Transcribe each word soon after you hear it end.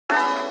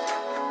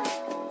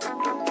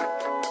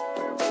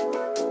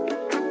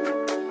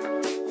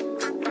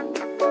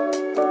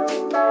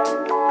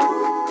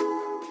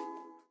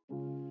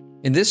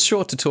In this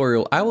short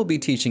tutorial, I will be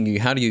teaching you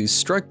how to use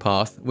stroke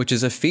path, which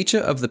is a feature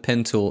of the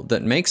pen tool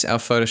that makes our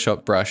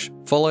Photoshop brush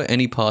follow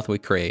any path we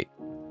create.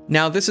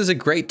 Now, this is a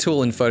great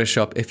tool in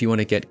Photoshop if you want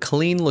to get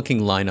clean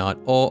looking line art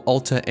or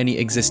alter any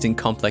existing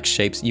complex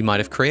shapes you might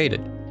have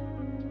created.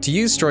 To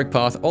use stroke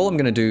path, all I'm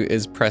going to do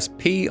is press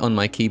P on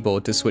my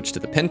keyboard to switch to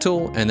the pen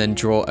tool and then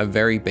draw a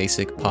very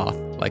basic path,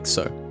 like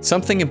so.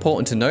 Something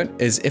important to note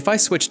is if I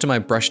switch to my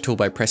brush tool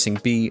by pressing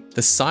B,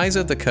 the size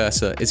of the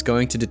cursor is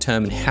going to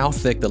determine how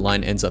thick the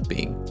line ends up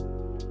being.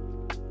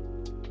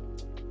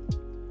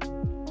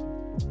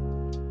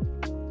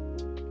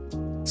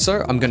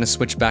 So I'm going to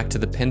switch back to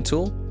the pen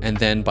tool, and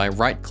then by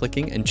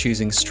right-clicking and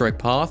choosing stroke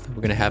path,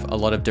 we're going to have a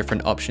lot of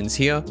different options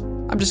here.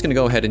 I'm just going to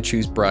go ahead and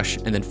choose brush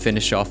and then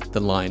finish off the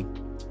line.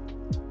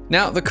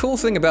 Now, the cool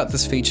thing about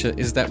this feature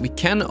is that we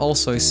can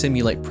also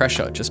simulate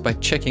pressure just by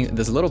checking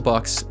this little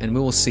box, and we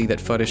will see that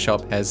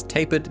Photoshop has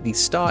tapered the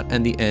start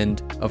and the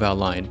end of our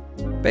line.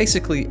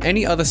 Basically,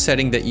 any other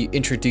setting that you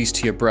introduce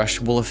to your brush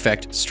will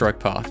affect stroke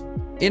path.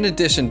 In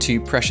addition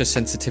to pressure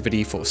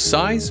sensitivity for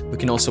size, we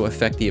can also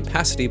affect the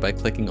opacity by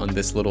clicking on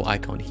this little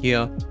icon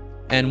here.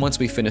 And once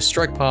we finish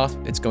stroke path,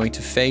 it's going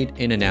to fade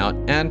in and out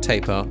and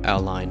taper our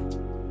line.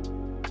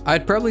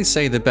 I'd probably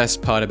say the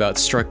best part about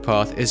stroke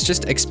path is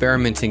just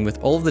experimenting with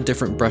all of the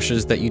different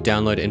brushes that you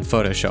download in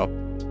Photoshop.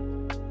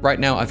 Right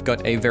now I've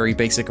got a very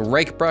basic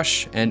rake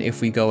brush, and if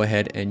we go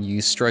ahead and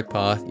use stroke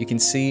path, you can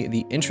see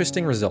the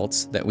interesting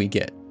results that we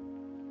get.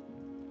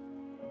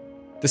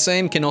 The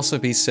same can also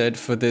be said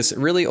for this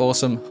really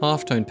awesome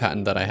halftone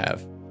pattern that I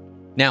have.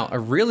 Now, a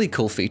really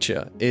cool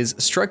feature is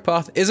stroke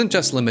path isn't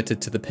just limited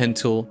to the pen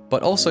tool,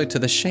 but also to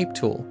the shape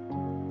tool.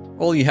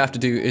 All you have to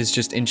do is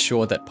just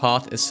ensure that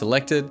path is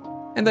selected,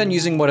 and then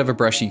using whatever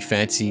brush you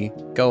fancy,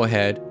 go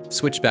ahead,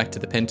 switch back to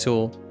the pen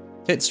tool,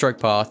 hit stroke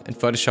path, and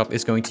Photoshop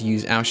is going to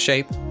use our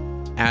shape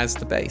as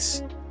the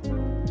base.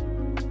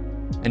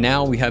 And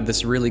now we have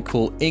this really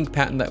cool ink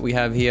pattern that we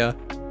have here,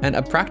 and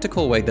a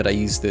practical way that I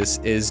use this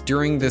is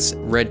during this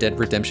Red Dead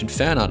Redemption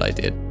fan art I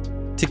did.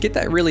 To get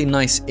that really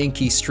nice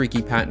inky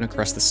streaky pattern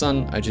across the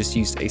sun, I just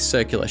used a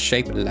circular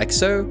shape like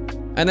so,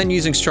 and then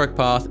using stroke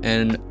path,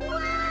 and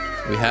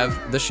we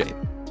have the shape.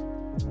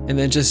 And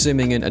then just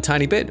zooming in a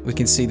tiny bit, we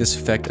can see this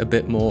effect a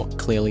bit more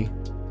clearly.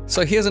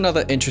 So here's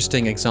another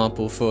interesting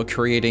example for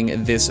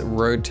creating this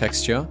road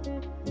texture.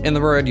 In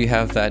the road, you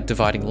have that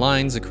dividing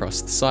lines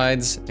across the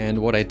sides, and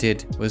what I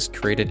did was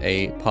created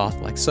a path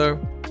like so,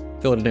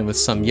 filled it in with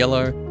some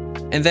yellow,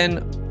 and then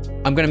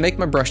I'm going to make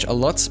my brush a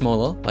lot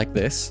smaller like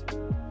this.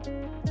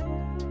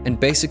 And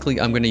basically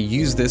I'm going to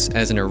use this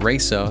as an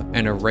eraser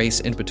and erase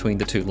in between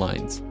the two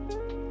lines.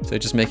 So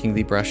just making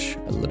the brush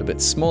a little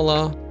bit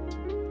smaller,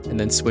 and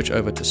then switch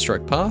over to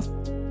stroke path.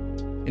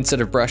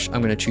 Instead of brush,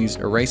 I'm going to choose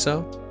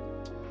eraser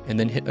and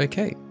then hit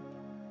OK.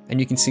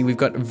 And you can see we've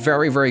got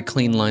very, very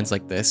clean lines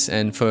like this,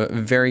 and for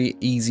very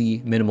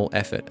easy, minimal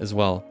effort as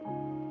well.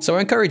 So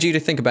I encourage you to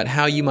think about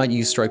how you might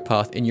use stroke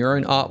path in your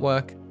own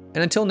artwork. And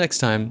until next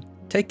time,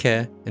 take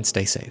care and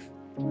stay safe.